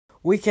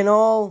We can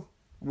all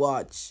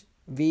watch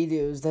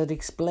videos that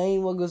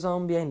explain what goes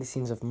on behind the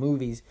scenes of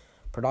movies,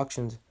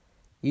 productions,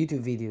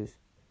 YouTube videos.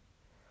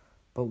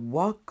 But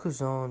what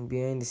goes on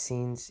behind the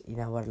scenes in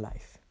our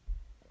life?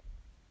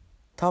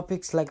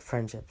 Topics like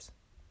friendships.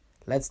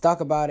 Let's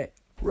talk about it.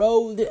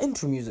 Roll the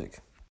intro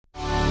music.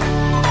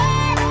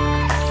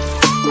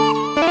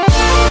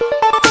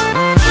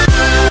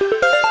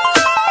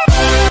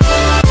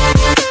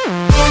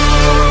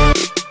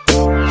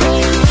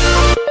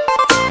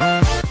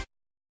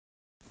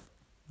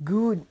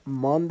 Good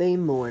Monday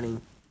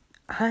morning.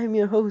 I'm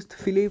your host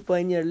Filippo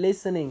and you're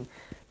listening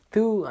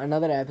to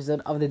another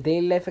episode of the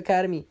Daily Life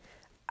Academy.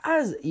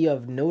 As you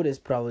have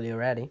noticed probably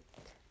already,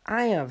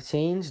 I have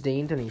changed the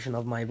intonation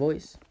of my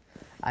voice.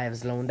 I have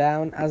slowed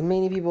down as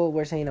many people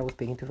were saying I was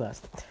speaking too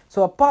fast.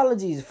 So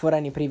apologies for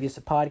any previous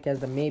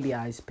podcast that maybe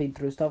I speed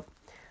through stuff.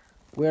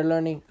 We're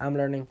learning, I'm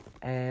learning,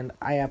 and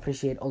I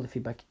appreciate all the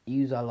feedback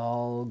you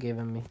all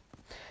given me.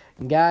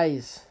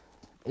 Guys,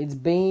 it's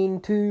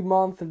been 2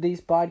 months of this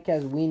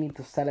podcast. We need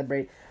to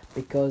celebrate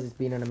because it's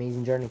been an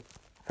amazing journey.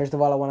 First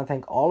of all, I want to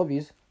thank all of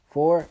you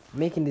for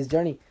making this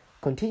journey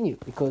continue.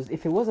 Because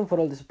if it wasn't for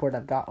all the support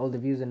I've got, all the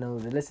views and all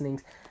the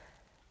listenings,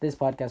 this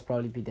podcast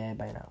probably be dead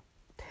by now.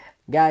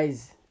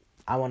 Guys,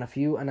 I want a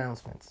few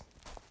announcements.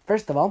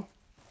 First of all,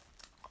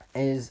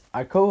 is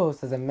our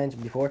co-host, as I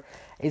mentioned before,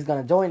 is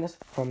going to join us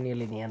from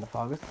nearly the end of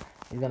August.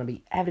 He's going to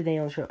be every day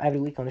on the show, every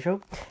week on the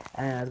show.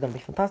 It's going to be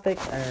fantastic.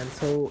 And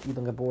so you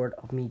don't get bored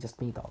of me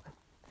talking.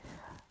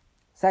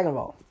 Second of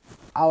all,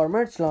 our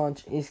merch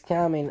launch is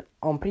coming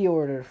on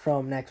pre-order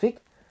from next week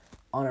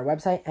on our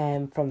website.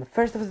 And from the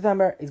 1st of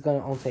September, it's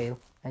going on sale.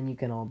 And you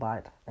can all buy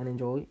it and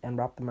enjoy and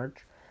wrap the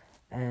merch.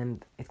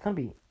 And it's going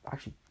to be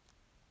actually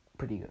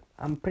pretty good.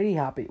 I'm pretty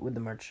happy with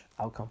the merch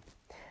outcome.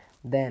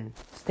 Then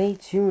stay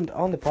tuned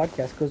on the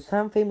podcast because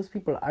some famous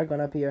people are going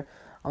to appear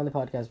on the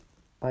podcast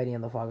by the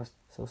end of August.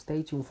 So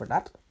stay tuned for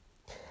that.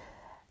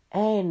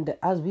 And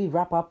as we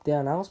wrap up the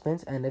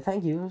announcements and the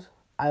thank yous,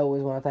 I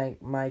always want to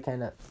thank my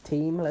kind of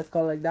team, let's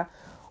call it like that.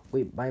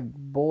 With my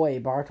boy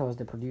Bartos,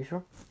 the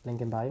producer,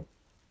 link in bio.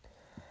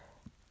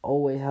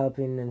 Always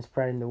helping and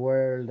spreading the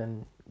word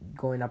and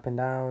going up and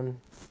down.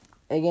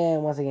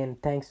 Once again,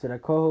 thanks to the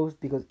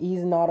co-host because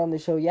he's not on the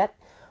show yet,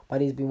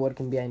 but he's been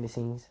working behind the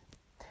scenes.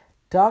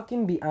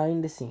 Talking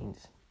behind the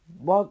scenes.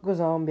 What goes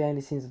on behind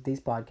the scenes of this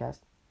podcast?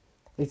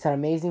 It's our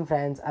amazing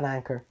friends at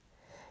Anchor.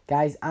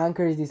 Guys,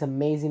 Anchor is this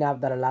amazing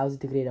app that allows you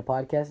to create a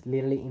podcast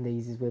literally in the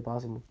easiest way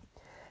possible.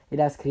 It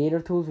has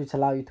creator tools which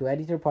allow you to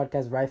edit your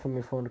podcast right from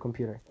your phone or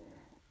computer.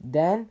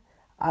 Then,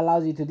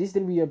 allows you to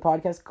distribute your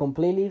podcast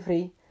completely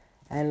free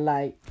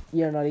and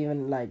you're not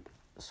even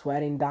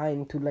sweating,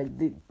 dying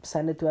to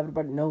send it to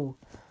everybody. No,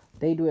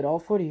 they do it all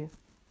for you.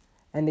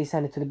 And they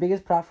send it to the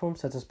biggest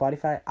platforms such as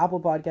Spotify, Apple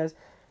Podcasts,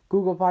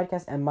 Google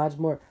Podcasts, and much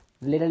more.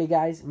 Literally,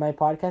 guys, my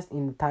podcast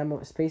in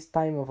the space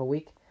time of a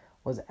week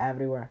was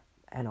everywhere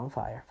and on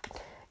fire.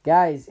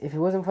 Guys, if it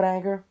wasn't for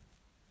Anchor,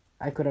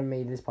 I couldn't have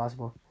made this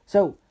possible.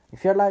 So,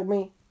 if you're like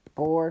me,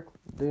 bored,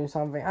 doing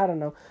something, I don't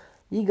know,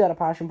 you got a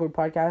passion for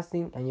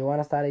podcasting and you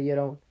want to start your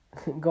own,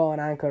 go on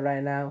Anchor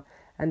right now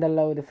and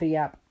download the free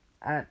app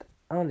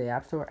on the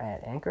App Store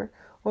at Anchor,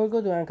 or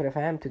go to Anchor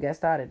FM to get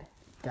started.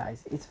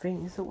 Guys, it's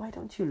free, so why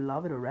don't you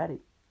love it already?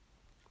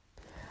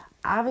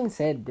 Having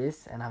said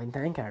this, and having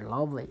thanked our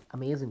lovely,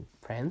 amazing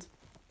friends,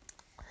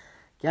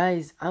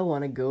 guys, I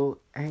want to go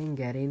and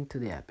get into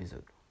the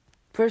episode.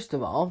 First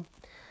of all,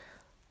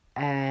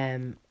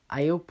 I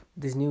hope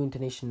this new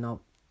intonation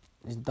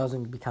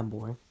doesn't become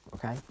boring,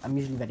 okay? I'm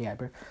usually very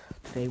hyper.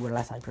 Today we're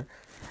less hyper.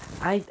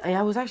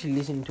 I was actually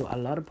listening to a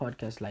lot of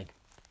podcasts like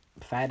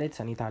Fedez,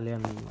 an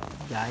Italian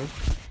guy,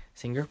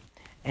 singer,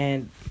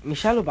 and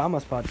Michelle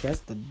Obama's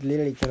podcast that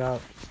literally came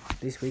out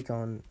this week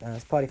on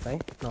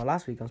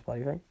last week on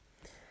Spotify,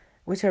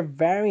 which are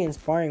very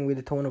inspiring with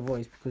the tone of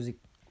voice because it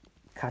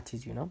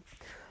catches you, know.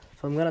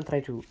 So I'm gonna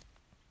try to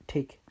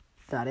take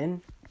that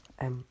in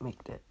and make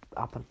it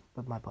happen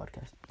with my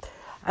podcast.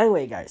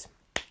 Anyway, guys,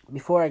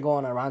 before I go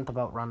on a rant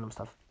about random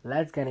stuff,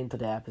 let's get into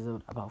the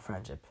episode about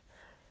friendship.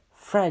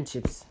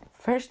 Friendships.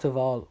 First of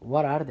all,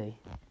 what are they?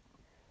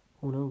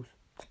 Who knows?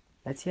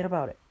 Let's hear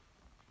about it.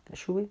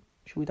 Should we?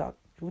 Should we talk?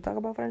 Should we talk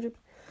about friendship?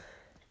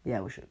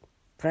 Yeah, we should.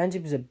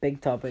 Friendship is a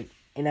big topic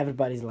in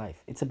everybody's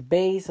life. It's a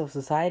base of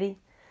society,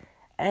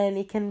 and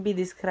it can be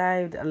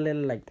described a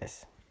little like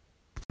this.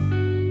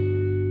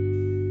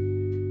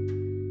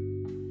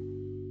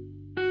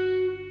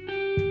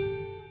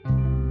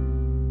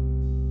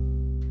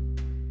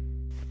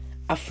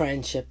 A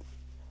friendship.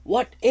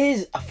 What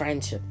is a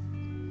friendship?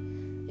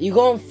 You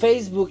go on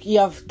Facebook, you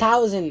have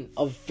thousands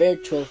of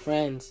virtual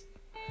friends.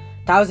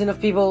 Thousands of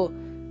people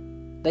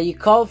that you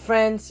call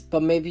friends,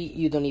 but maybe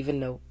you don't even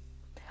know.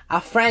 A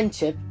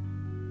friendship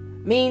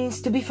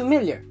means to be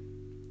familiar,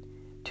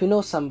 to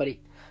know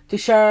somebody, to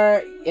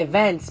share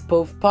events,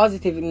 both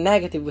positive and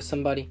negative, with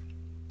somebody.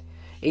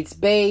 It's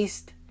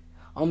based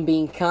on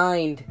being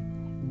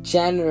kind,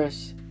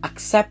 generous,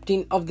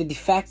 accepting of the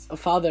defects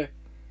of others,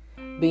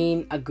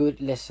 being a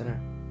good listener.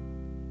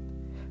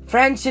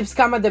 Friendships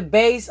come at the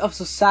base of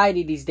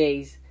society these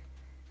days.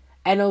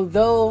 And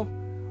although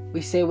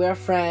we say we are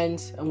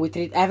friends and we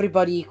treat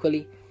everybody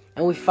equally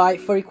and we fight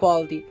for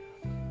equality,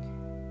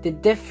 the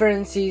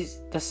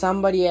differences that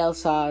somebody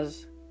else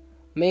has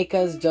make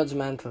us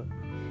judgmental.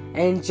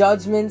 And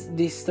judgments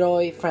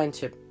destroy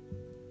friendship.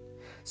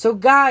 So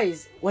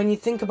guys, when you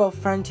think about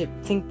friendship,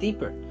 think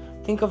deeper.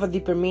 Think of a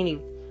deeper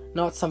meaning,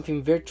 not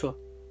something virtual,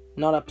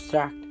 not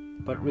abstract,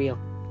 but real.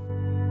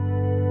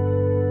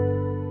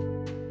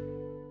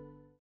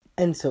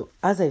 And so,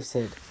 as I've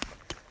said,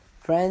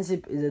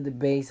 friendship is at the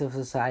base of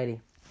society.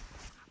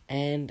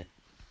 And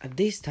at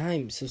this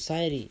time,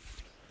 society,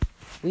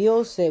 we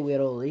all say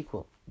we're all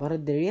equal. But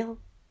at the real,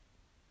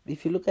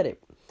 if you look at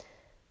it,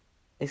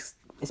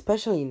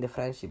 especially in the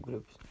friendship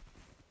groups,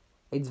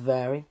 it's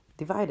very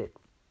divided.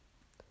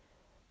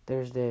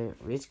 There's the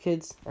rich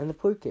kids and the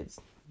poor kids.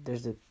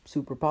 There's the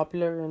super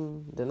popular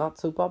and the not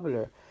so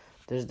popular.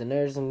 There's the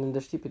nerds and then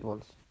the stupid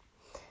ones.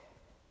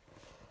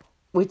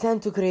 We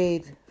tend to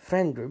create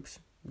friend groups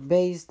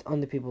based on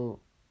the people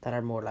that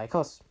are more like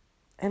us.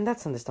 And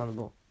that's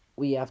understandable.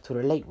 We have to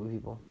relate with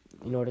people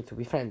in order to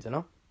be friends,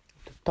 To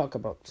talk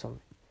about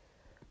something.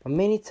 But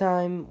many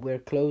times we're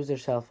closed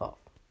ourselves off.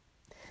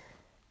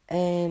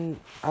 And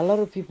a lot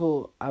of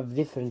people have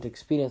different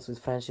experience with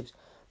friendships.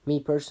 Me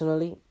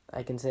personally,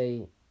 I can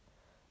say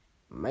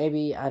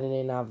maybe I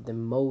didn't have the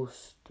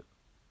most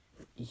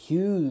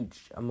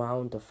huge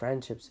amount of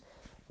friendships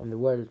in the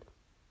world.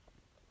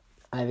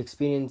 I've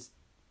experienced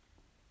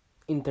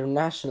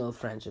international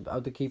friendship, how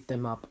to keep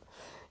them up.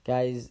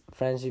 Guys,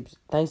 friendships,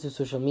 thanks to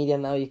social media,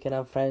 now you can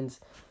have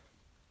friends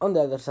on the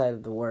other side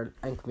of the world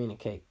and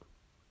communicate.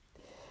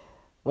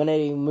 When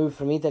I moved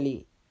from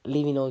Italy,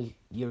 leaving all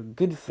your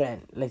good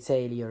friends, let's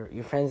say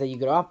your friends that you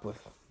grew up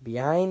with,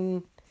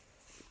 behind,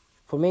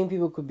 for many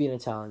people could be a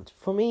challenge.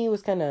 For me, it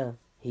was kind of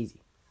easy.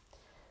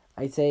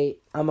 I'd say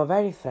I'm a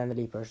very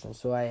friendly person,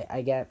 so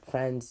I get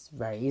friends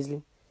very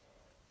easily.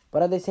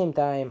 But at the same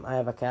time, I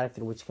have a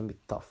character which can be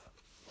tough.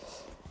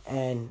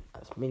 And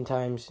many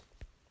times,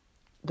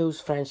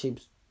 those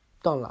friendships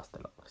don't last the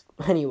longest.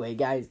 Anyway,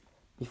 guys,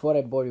 before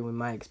I bore you with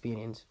my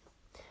experience,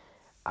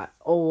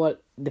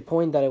 the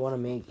point that I want to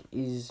make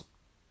is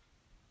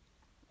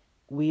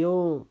we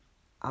all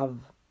have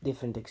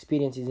different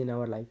experiences in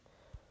our life.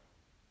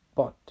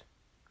 But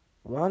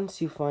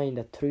once you find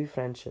a true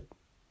friendship,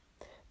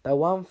 that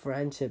one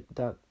friendship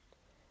that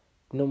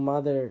no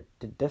matter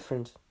the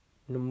difference,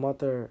 no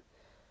matter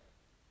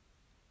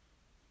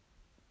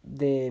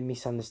the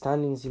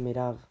misunderstandings you may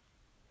have,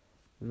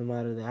 no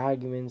matter the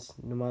arguments,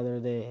 no matter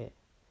the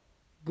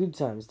good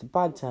times, the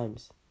bad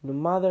times, no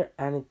matter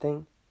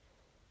anything,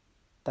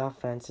 that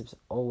friendships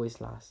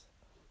always last.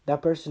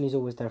 That person is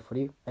always there for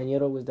you and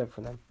you're always there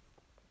for them.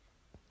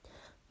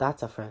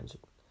 That's a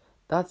friendship.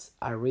 That's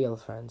a real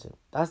friendship.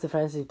 That's the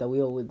friendship that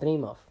we all would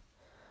dream of.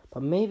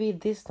 But maybe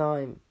this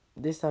time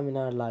in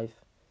our life,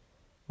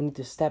 we need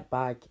to step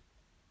back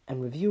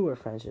and review our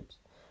friendships.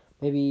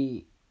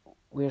 Maybe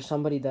we're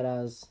somebody that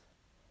has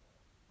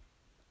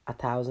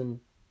 1,000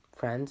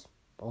 friends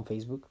on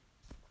Facebook.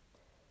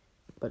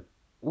 But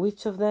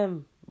which of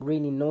them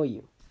really know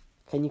you?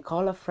 Can you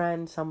call a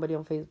friend somebody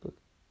on Facebook?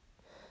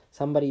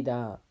 Somebody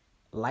that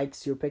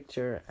likes your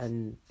picture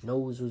and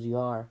knows who you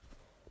are,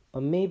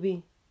 but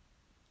maybe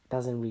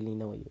doesn't really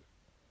know you.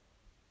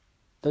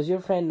 Does your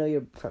friend know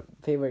your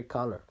favorite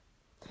color?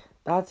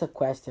 That's a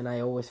question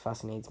that always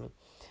fascinates me.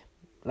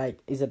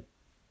 Is a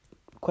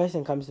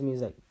question comes to me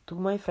is like, do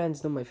my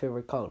friends know my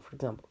favorite color, for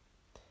example?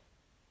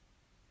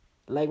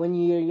 Like when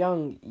you're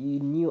young,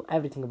 you knew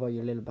everything about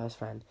your little best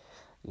friend.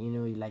 You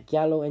like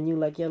yellow and you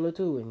like yellow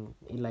too, and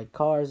you like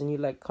cars and you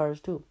like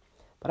cars too.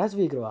 But as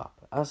we grow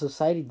up, as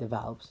society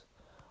develops,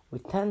 we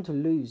tend to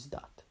lose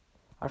that.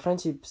 Our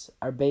friendships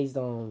are based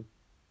on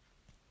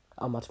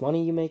how much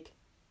money you make,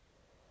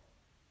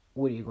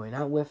 who are you going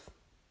out with,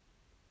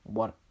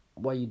 what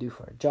you do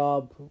for a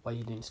job, what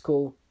you do in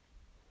school.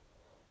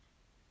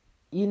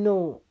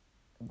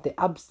 The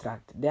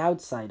abstract, the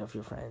outside of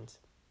your friends.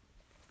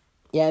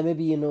 Yeah,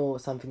 maybe you know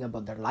something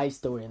about their life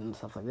story and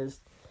stuff like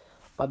this.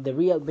 But the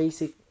real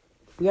basic,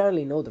 we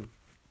hardly know them.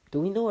 Do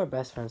we know our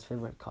best friend's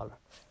favorite color?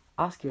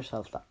 Ask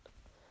yourself that.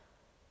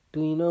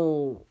 Do we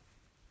know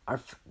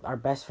our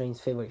best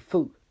friend's favorite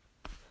food?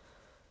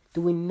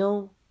 Do we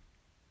know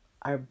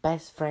our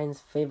best friend's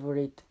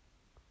favorite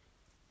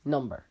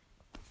number?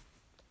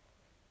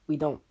 We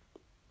don't.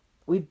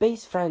 We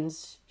base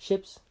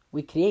friendships,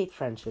 we create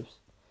friendships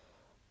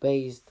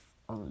based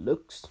on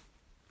looks.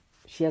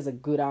 She has a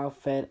good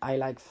outfit, I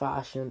like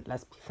fashion,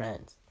 let's be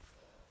friends.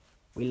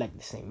 We like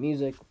the same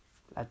music,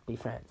 let's be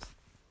friends.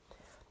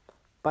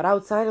 But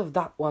outside of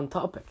that one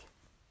topic,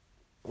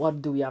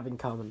 what do we have in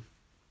common?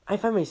 I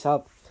find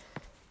myself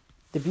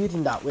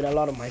debuting that with a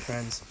lot of my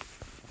friends,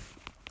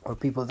 or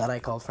people that I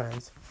call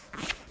friends,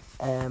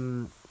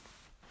 or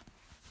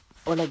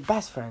like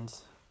best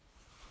friends.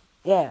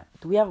 Yeah,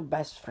 do we have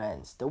best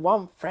friends? The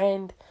one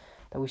friend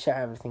that we share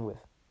everything with.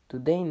 Do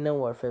they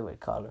know our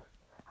favorite color?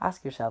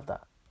 Ask yourself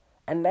that.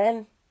 And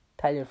then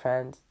tell your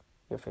friends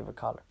your favorite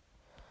color.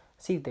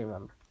 See if they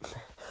remember.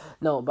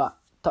 No, but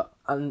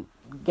I'm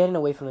getting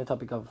away from the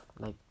topic of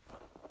like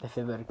the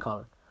favorite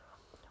color.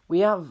 I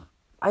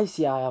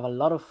have a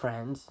lot of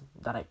friends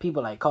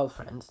people I call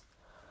friends,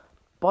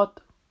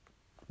 but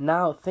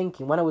now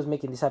thinking, when I was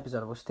making this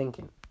episode, I was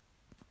thinking,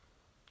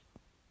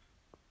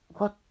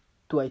 what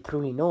do I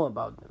truly know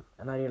about them?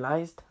 And I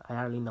realized I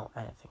hardly know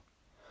anything.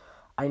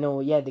 I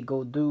know, they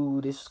go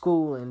do this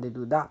school and they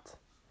do that,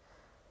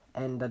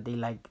 and that they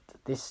like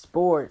this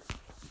sport,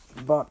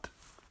 but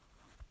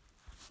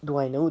do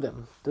I know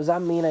them? Does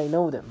that mean I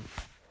know them?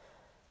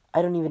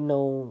 I don't even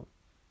know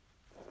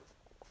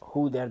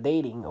who they're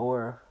dating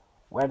or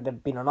where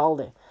they've been on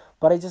holiday,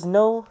 but I just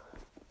know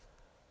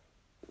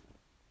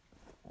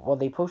what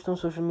they post on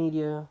social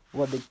media,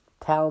 what they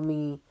tell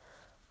me.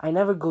 I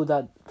never go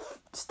that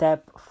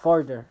step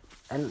further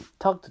and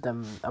talk to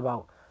them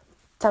about,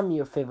 tell me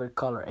your favorite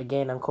color.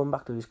 Again, I'm coming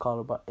back to this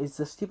color, but it's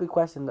a stupid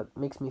question that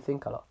makes me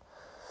think a lot.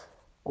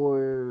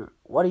 Or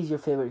what is your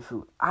favorite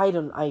food?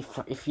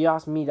 If you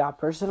ask me that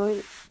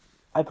personally,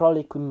 I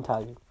probably couldn't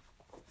tell you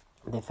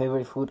the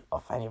favorite food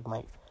of any of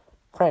my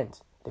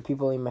friends, the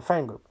people in my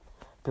friend group,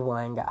 people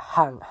I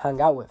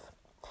hang out with.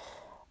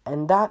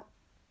 And that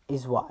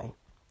is why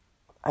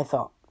I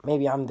thought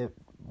maybe I'm the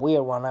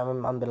weird one,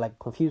 I'm the like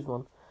confused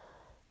one,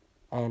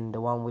 and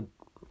the one with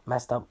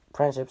messed up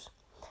friendships.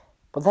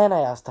 But then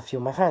I asked a few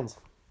of my friends,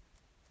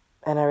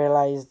 and I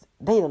realized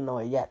they don't know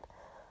it yet.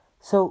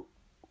 So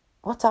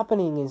what's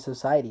happening in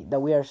society that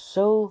we are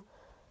so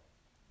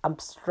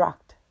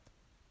abstract?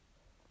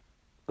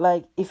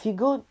 Like, if you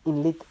go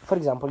for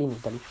example, in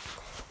Italy,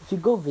 if you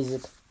go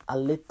visit a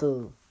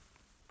little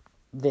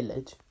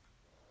village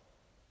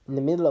in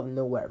the middle of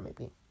nowhere,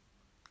 maybe,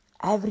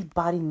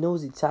 everybody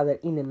knows each other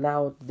in and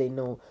out. They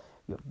know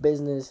your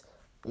business,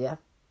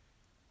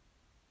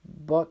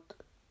 but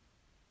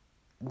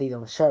they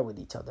don't share with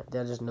each other.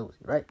 They're just nosy,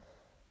 right?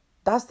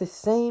 That's the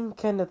same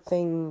kind of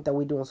thing that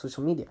we do on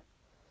social media.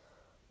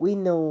 We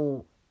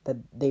know that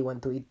they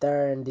went to eat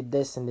there and did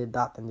this and did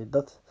that and did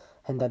that,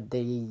 and that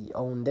they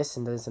own this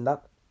and this and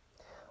that.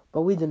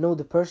 But we don't know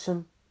the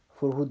person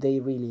for who they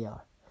really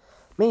are.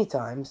 Many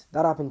times,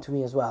 that happened to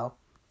me as well.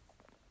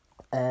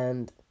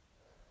 And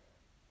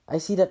I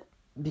see that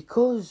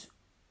because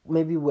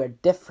maybe we're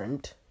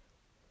different,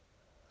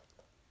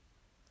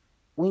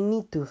 we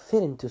need to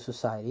fit into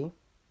society.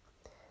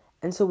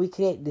 And so we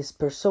create this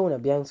persona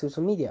behind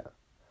social media.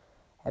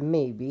 And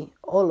maybe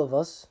all of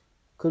us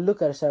could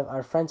look at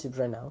our friendships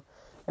right now,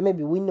 and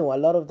maybe we know a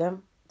lot of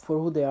them for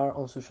who they are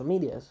on social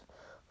medias,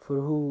 for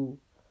who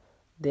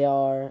they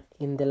are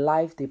in the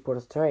life they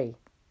portray.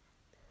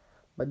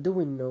 But do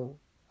we know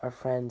our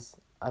friends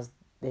as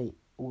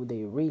who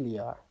they really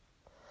are?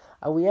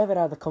 Have we ever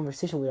had a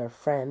conversation with our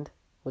friend,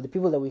 with the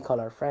people that we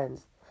call our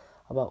friends,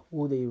 about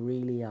who they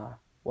really are?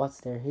 What's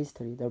their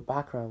history, their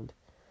background?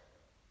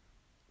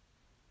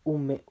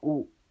 Who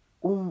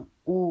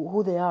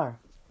they are?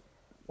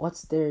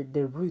 What's their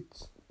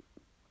roots?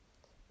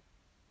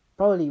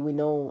 Probably we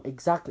know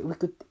exactly. We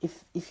could,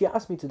 if you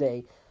ask me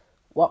today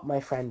what my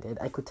friend did,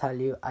 I could tell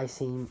you, I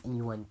seen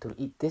he went to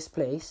eat this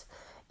place,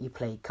 he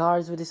played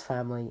cards with his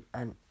family,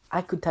 and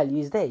I could tell you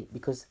his day,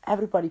 because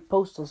everybody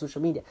posts on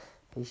social media.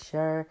 They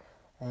share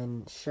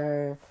and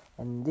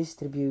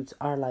distributes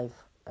our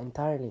life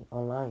entirely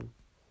online.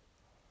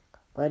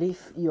 But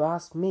if you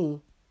ask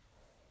me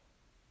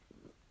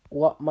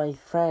what my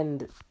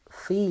friend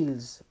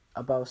feels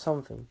about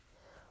something,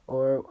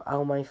 or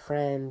how my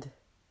friend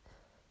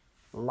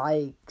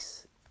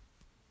likes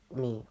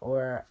me,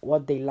 or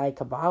what they like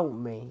about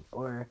me,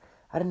 or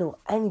I don't know,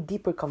 any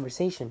deeper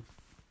conversation,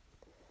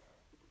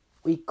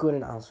 I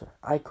couldn't answer.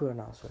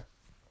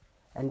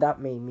 And that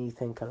made me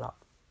think a lot.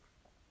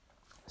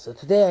 So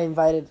today I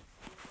invited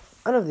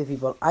one of the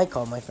people I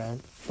call my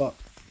friend, but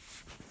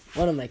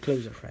one of my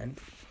closer friends.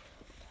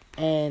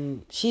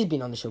 And she's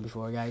been on the show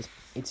before, guys.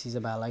 It's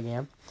Isabella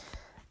again.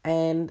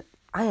 And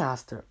I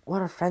asked her,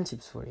 what are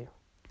friendships for you?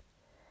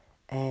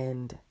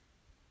 And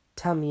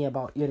tell me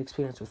about your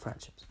experience with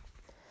friendships.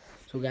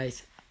 So,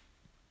 guys,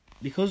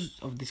 because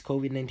of this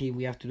COVID-19,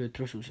 we have to do it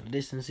through social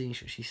distancing.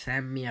 So she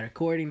sent me a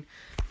recording.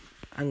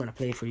 I'm going to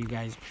play it for you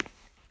guys.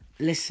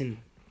 Listen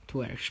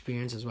to her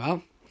experience as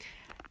well.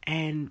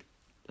 And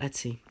let's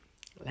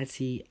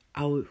see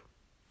how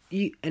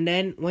you, and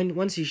then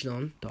once she's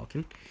done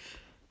talking,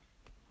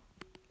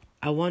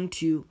 I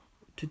want you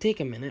to take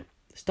a minute,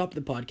 stop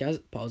the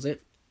podcast, pause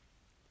it,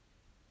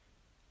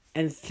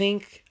 and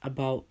think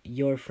about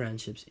your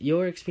friendships,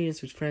 your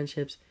experience with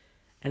friendships,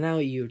 and how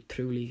you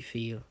truly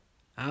feel,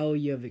 how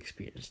you have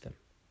experienced them.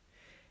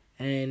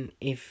 And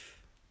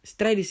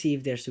try to see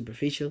if they're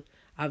superficial,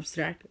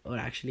 abstract, or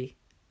actually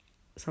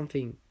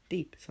something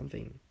deep,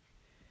 something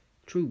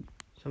true,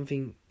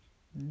 something.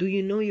 Do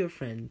you know your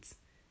friends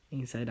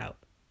inside out?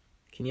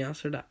 Can you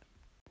answer that?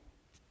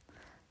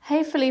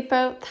 Hey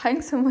Filippo,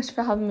 thanks so much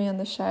for having me on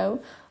the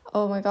show.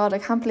 Oh my god, I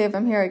can't believe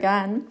I'm here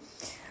again.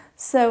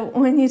 So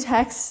when you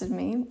texted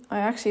me, I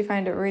actually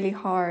found it really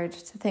hard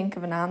to think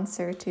of an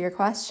answer to your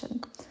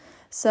question.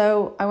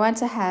 So I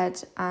went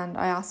ahead and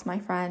I asked my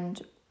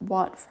friend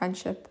what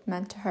friendship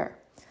meant to her.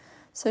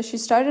 So she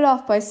started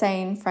off by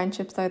saying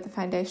friendships are the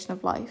foundation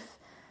of life.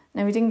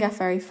 Now, we didn't get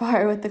very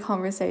far with the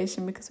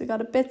conversation because we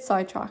got a bit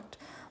sidetracked,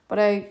 but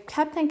I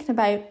kept thinking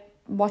about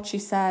what she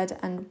said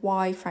and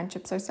why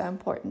friendships are so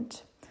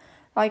important.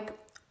 Like,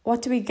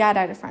 what do we get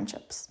out of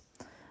friendships?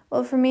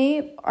 Well, for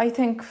me, I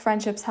think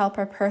friendships help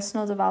our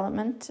personal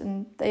development,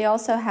 and they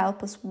also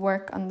help us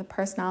work on the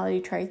personality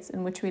traits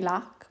in which we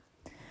lack.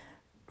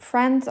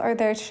 Friends are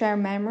there to share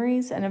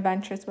memories and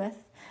adventures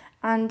with,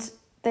 and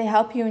they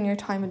help you in your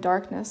time of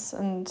darkness,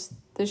 and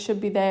they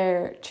should be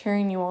there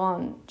cheering you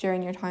on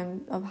during your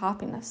time of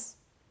happiness.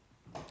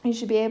 You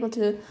should be able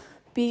to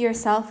be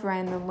yourself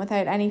around them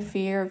without any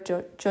fear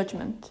of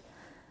judgment.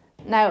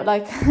 Now,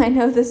 I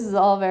know this is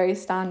all very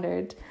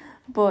standard,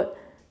 but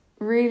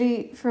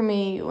really for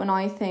me, when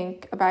I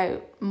think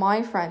about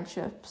my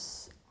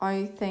friendships,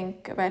 I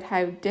think about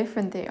how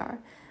different they are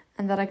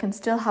and that I can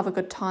still have a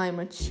good time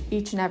with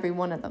each and every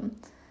one of them.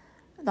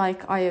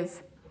 I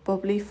have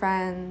bubbly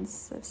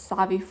friends, I have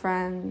savvy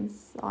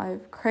friends, I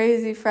have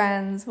crazy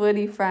friends,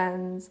 witty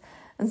friends,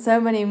 and so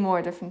many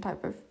more different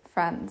type of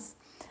friends.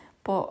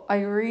 But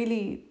I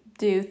really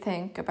do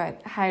think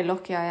about how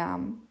lucky I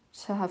am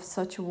to have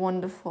such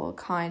wonderful,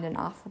 kind and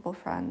affable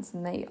friends,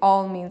 and they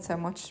all mean so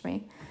much to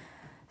me.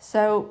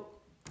 So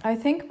I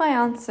think my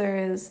answer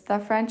is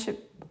that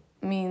friendship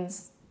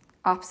means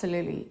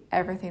absolutely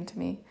everything to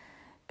me,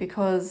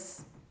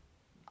 because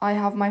I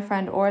have my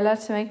friend Orla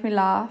to make me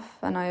laugh,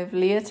 and I have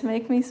Leah to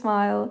make me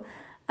smile,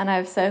 and I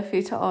have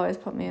Sophie to always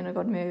put me in a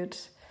good mood.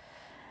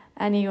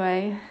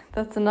 Anyway,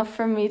 that's enough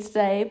from me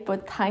today,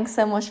 but thanks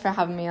so much for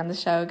having me on the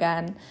show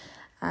again.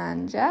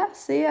 And yeah,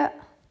 see ya.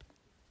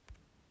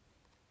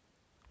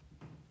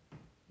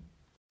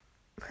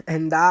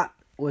 And that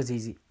was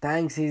Easy.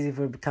 Thanks, Easy,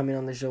 for coming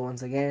on the show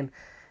once again.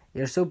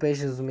 You're so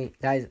patient with me.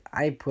 Guys,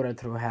 I put her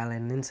through hell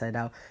and inside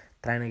out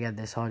trying to get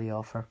this audio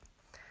off her.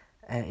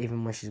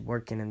 Even when she's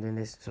working and doing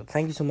this. So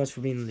thank you so much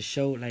for being on the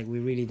show. We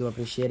really do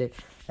appreciate it.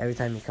 Every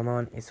time you come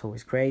on, it's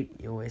always great.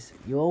 You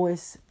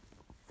always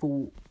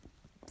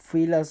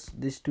fill us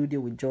the studio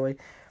with joy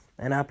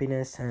and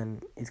happiness,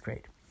 and it's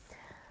great.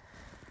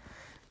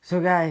 So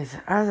guys,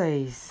 as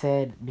I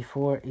said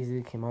before,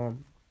 Izzy came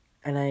on,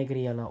 and I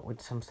agree a lot with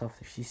some stuff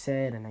that she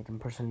said, and I can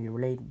personally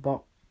relate,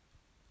 but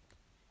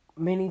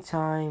many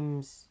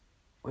times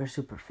we're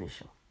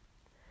superficial.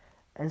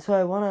 And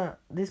so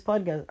this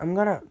podcast, I'm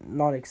gonna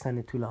not extend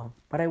it too long,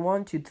 but I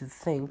want you to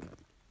think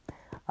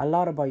a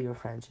lot about your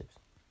friendships.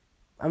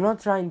 I'm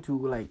not trying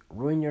to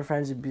ruin your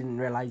friendship and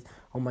realize,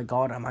 oh my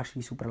god, I'm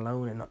actually super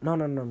alone. And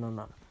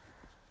no.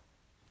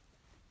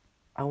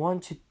 I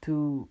want you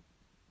to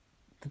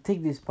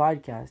take this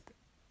podcast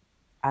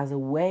as a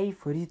way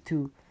for you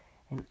to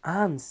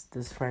enhance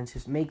these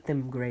friendships, make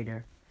them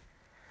greater.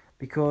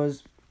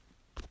 Because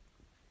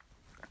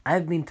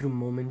I've been through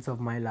moments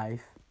of my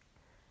life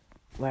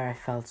where I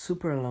felt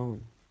super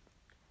alone,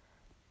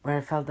 where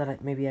I felt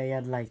that maybe I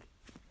had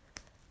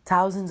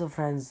thousands of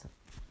friends,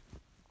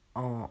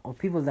 or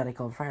people that I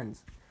call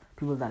friends,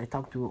 people that I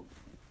talk to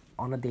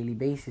on a daily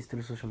basis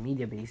through social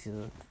media basis,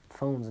 or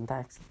phones and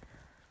texts.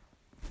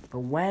 But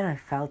when I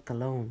felt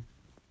alone,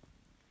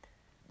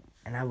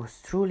 and I was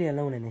truly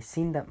alone, and I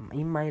seen that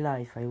in my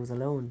life I was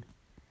alone,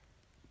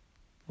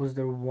 was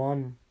there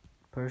one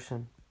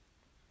person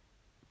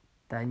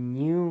that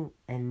knew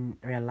and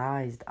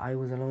realized I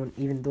was alone,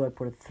 even though I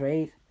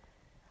portrayed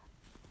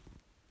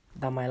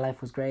that my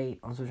life was great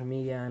on social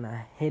media and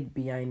I hid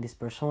behind this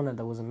persona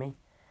that wasn't me.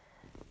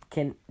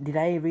 Did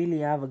I really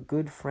have a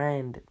good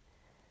friend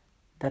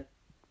that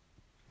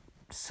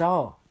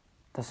saw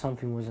that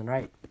something wasn't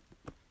right?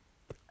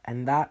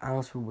 And that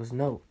answer was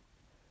no.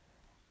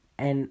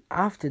 And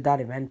after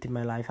that event in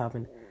my life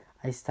happened,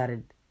 I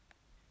started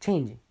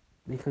changing,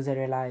 because I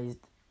realized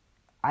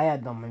I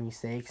had done my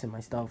mistakes and my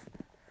stuff.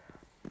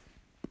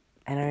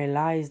 And I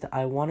realized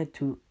I wanted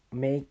to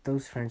make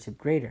those friendships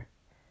greater.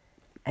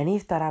 And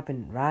if that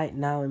happened right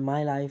now in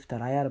my life,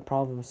 that I had a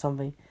problem with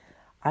something,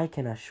 I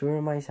can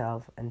assure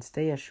myself and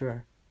stay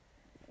assured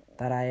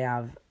that I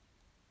have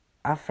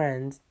a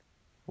friend,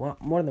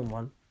 more than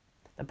one,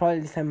 that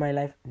probably this time in my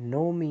life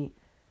know me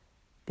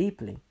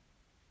deeply.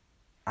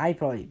 I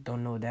probably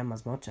don't know them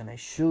as much, and I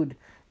should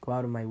go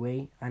out of my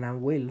way, and I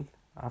will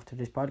after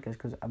this podcast,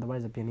 because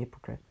otherwise I'd be an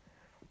hypocrite,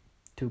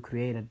 to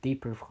create a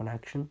deeper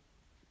connection.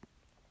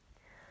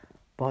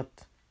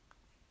 But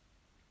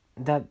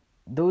that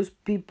those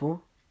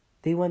people,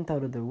 they went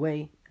out of their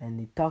way and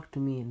they talked to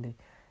me and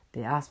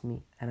they asked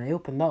me, and I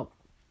opened up,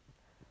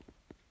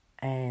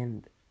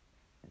 and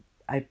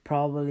I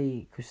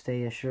probably could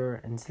stay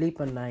assured and sleep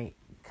at night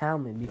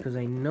calmly, because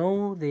I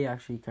know they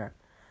actually care.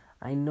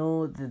 I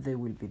know that they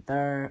will be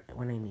there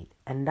when I need.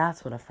 And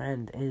that's what a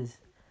friend is.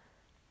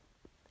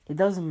 It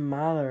doesn't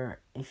matter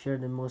if you're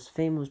the most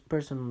famous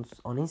person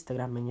on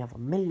Instagram and you have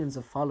millions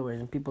of followers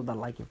and people that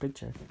like your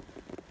picture.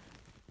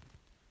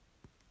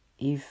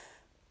 If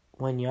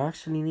when you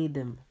actually need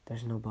them,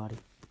 there's nobody.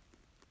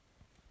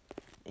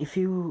 If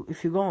you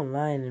go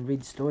online and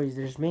read stories,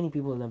 there's many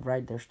people that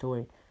write their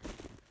story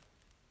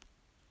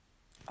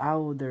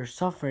how they're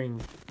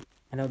suffering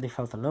and how they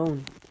felt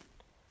alone.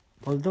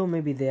 Although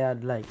maybe they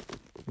had like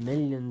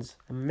millions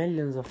and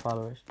millions of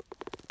followers.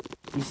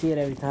 You see it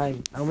every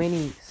time. How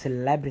many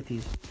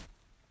celebrities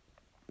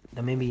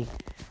that maybe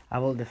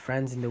have all the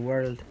friends in the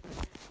world.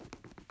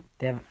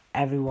 They have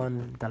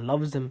everyone that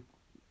loves them.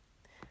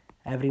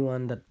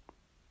 Everyone that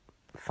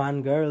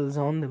fangirls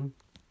on them.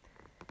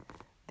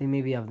 They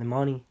maybe have the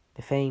money,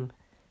 the fame.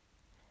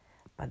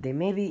 But they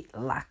maybe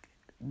lack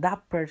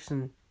that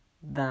person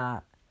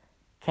that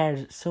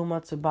cares so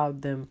much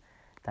about them,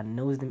 that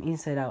knows them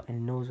inside out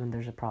and knows when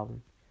there's a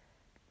problem.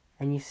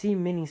 And you see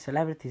many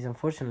celebrities,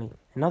 unfortunately,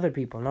 and other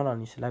people, not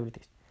only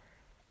celebrities,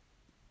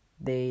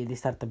 they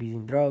start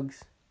abusing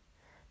drugs.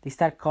 They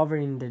start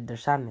covering their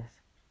sadness.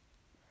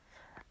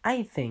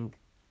 I think,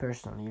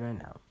 personally, right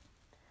now,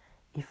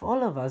 if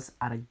all of us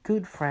are a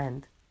good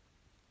friend,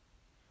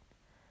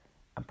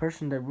 a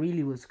person that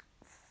really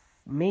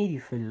made you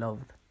feel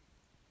loved,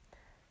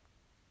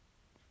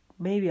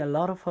 maybe a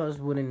lot of us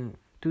wouldn't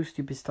do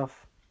stupid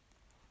stuff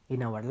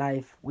in our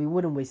life. We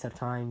wouldn't waste our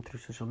time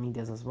through social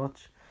medias as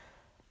much.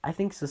 I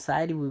think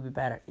society will be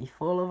better if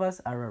all of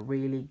us are a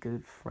really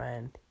good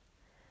friend.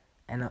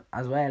 And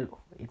as well,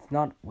 it's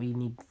not we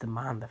need to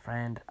demand a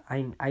friend.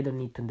 I don't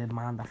need to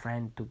demand a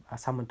friend to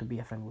someone to be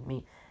a friend with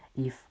me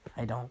if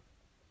I don't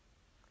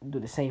do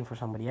the same for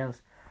somebody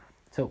else.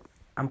 So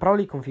I'm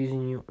probably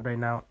confusing you right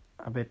now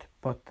a bit,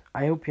 but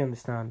I hope you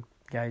understand,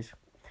 guys.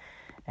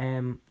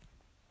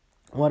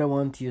 What I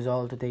want you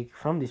all to take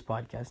from this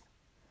podcast,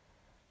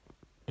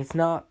 it's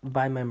not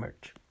buy my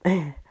merch,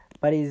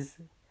 but is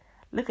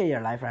look at your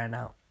life right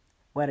now.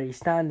 Whether you're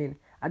standing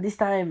at this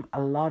time,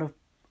 a lot of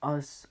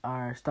us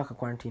are stuck at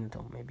quarantine at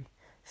home, maybe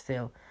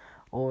still,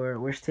 or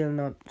we're still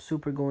not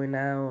super going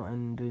out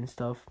and doing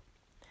stuff.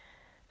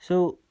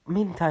 So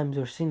many times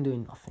we're still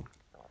doing nothing.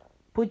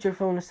 Put your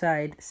phone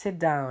aside, sit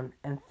down,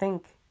 and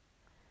think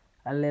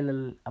a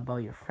little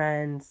about your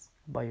friends,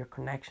 about your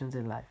connections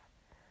in life.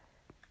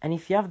 And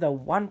if you have that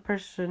one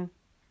person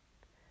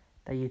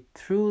that you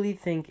truly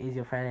think is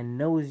your friend and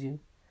knows you,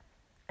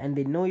 and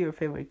they know your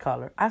favorite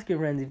color, ask your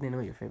friends if they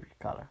know your favorite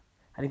color.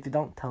 And if they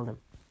don't, tell them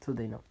so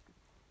they know.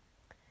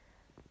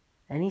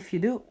 And if you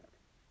do,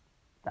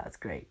 that's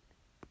great.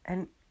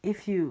 And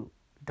if you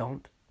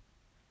don't,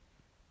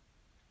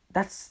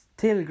 that's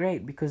still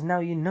great because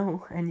now you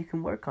know and you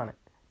can work on it.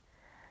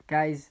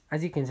 Guys,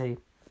 as you can see,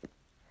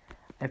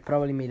 I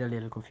probably made a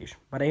little confusion,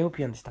 but I hope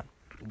you understand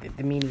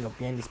the meaning of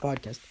behind this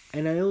podcast.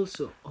 And I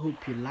also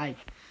hope you like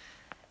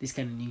this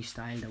kind of new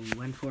style that we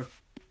went for.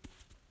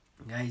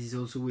 Guys, it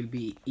also will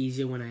be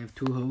easier when I have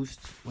two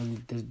hosts,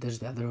 when there's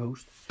the other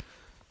host,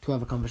 to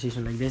have a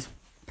conversation like this,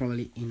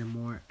 probably in a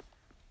more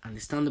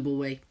understandable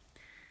way,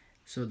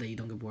 so that you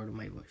don't get bored of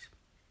my voice.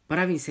 But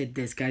having said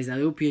this, guys, I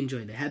hope you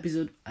enjoyed the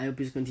episode. I hope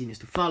you continue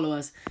to follow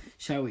us,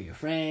 share with your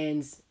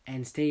friends,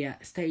 and stay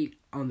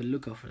on the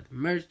lookout for the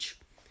merch.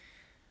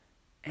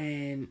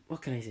 And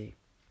what can I say?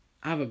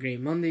 Have a great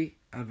Monday.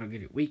 Have a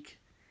good week.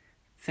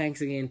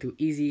 Thanks again to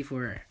Easy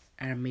for her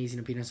amazing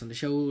opinions on the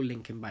show.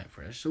 Link in bio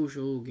for her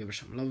social. Give her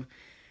some love.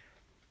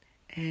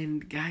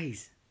 And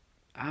guys,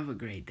 have a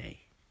great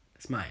day.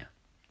 Smile.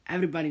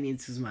 Everybody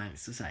needs to smile in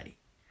society.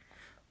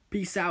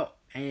 Peace out.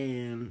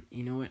 And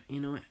you know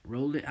what?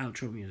 Roll the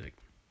outro music.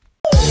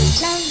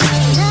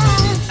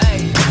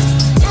 Hey.